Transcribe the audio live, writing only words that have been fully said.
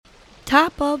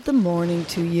Top of the morning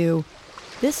to you.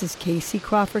 This is Casey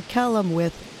Crawford Kellum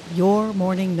with Your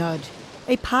Morning Nudge,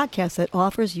 a podcast that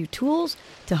offers you tools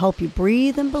to help you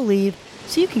breathe and believe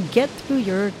so you can get through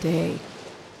your day.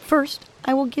 First,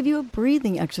 I will give you a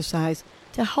breathing exercise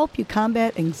to help you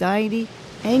combat anxiety,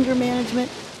 anger management,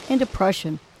 and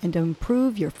depression, and to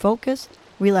improve your focus,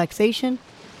 relaxation,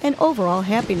 and overall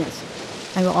happiness.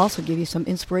 I will also give you some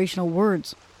inspirational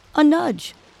words, a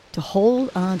nudge, to hold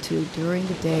on to during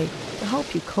the day to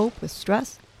help you cope with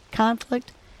stress,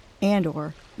 conflict, and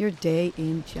or your day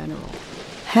in general.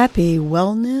 Happy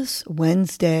Wellness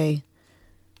Wednesday.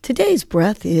 Today's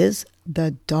breath is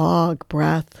the dog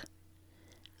breath,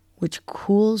 which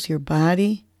cools your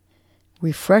body,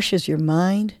 refreshes your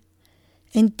mind,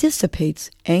 and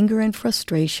dissipates anger and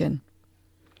frustration.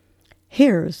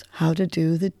 Here's how to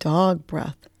do the dog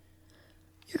breath.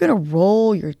 You're going to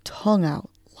roll your tongue out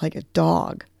like a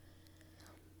dog.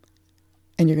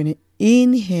 And you're going to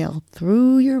inhale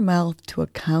through your mouth to a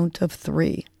count of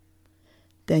 3.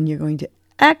 Then you're going to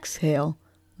exhale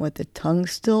with the tongue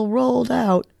still rolled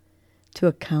out to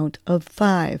a count of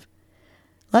 5.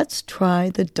 Let's try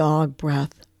the dog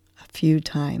breath a few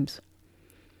times.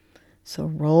 So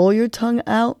roll your tongue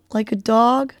out like a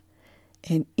dog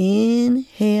and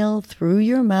inhale through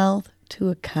your mouth to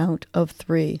a count of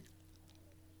 3.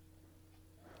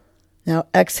 Now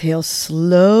exhale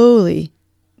slowly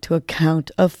to a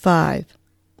count of 5.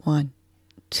 1,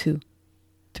 2,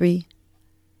 3,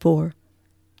 4,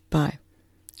 5.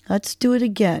 Let's do it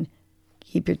again.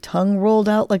 Keep your tongue rolled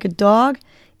out like a dog,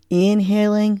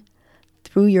 inhaling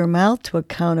through your mouth to a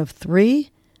count of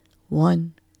 3.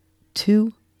 1,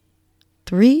 2,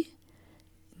 3.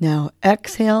 Now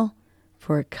exhale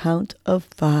for a count of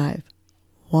 5.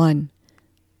 1,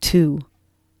 2,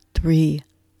 3,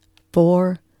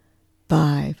 4,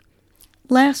 5.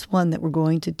 Last one that we're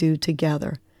going to do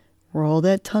together. Roll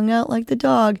that tongue out like the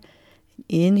dog.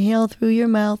 Inhale through your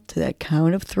mouth to that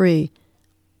count of 3.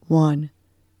 1,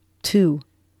 2,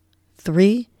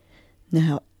 3.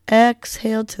 Now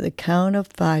exhale to the count of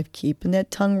 5, keeping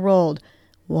that tongue rolled.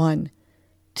 1,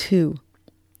 2,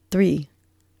 3,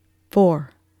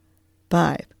 4,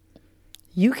 5.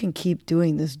 You can keep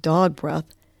doing this dog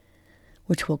breath,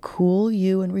 which will cool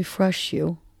you and refresh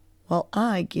you, while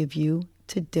I give you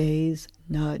today's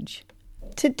nudge.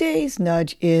 Today's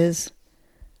nudge is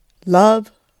love,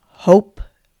 hope,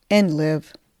 and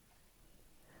live.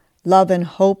 Love and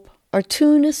hope are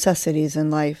 2 necessities in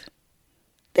life.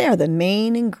 They are the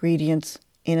main ingredients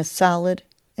in a solid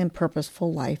and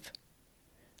purposeful life.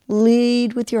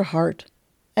 Lead with your heart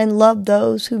and love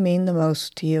those who mean the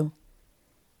most to you.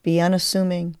 Be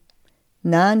unassuming,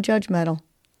 non-judgmental,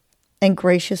 and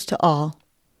gracious to all.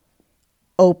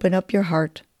 Open up your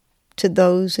heart to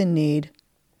those in need.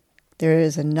 There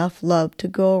is enough love to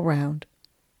go around.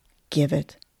 Give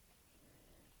it.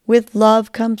 With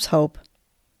love comes hope.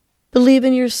 Believe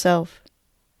in yourself,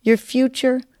 your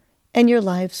future, and your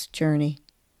life's journey.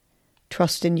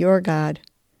 Trust in your God.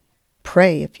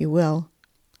 Pray if you will,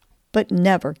 but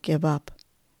never give up.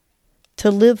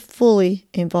 To live fully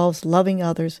involves loving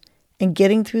others and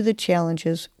getting through the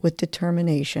challenges with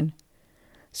determination.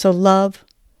 So love,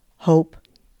 hope,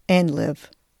 and live.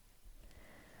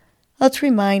 Let's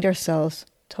remind ourselves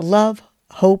to love,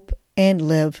 hope, and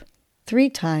live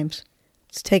 3 times.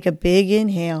 Let's take a big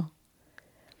inhale.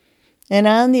 And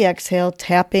on the exhale,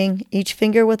 tapping each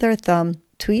finger with our thumb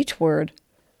to each word.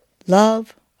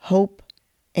 Love, hope,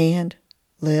 and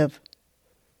live.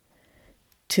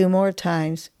 2 more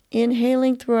times.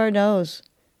 Inhaling through our nose,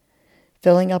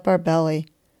 filling up our belly.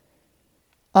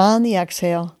 On the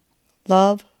exhale,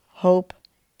 love, hope,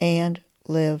 and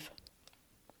live.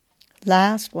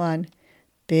 Last one,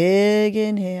 big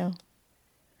inhale.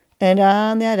 And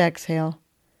on that exhale,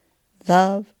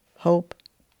 love, hope,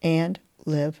 and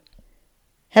live.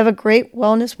 Have a great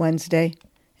Wellness Wednesday,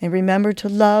 and remember to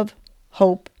love,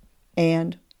 hope,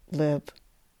 and live.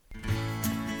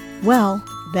 Well,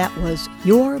 that was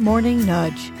your morning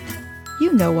nudge.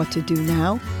 You know what to do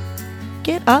now.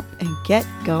 Get up and get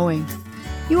going.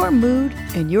 Your mood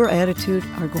and your attitude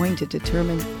are going to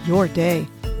determine your day.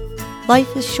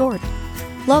 Life is short.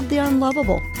 Love the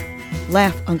unlovable.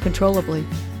 Laugh uncontrollably.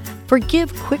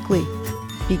 Forgive quickly.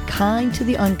 Be kind to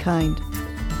the unkind.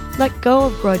 Let go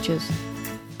of grudges.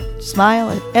 Smile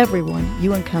at everyone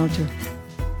you encounter.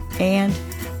 And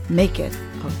make it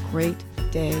a great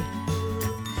day.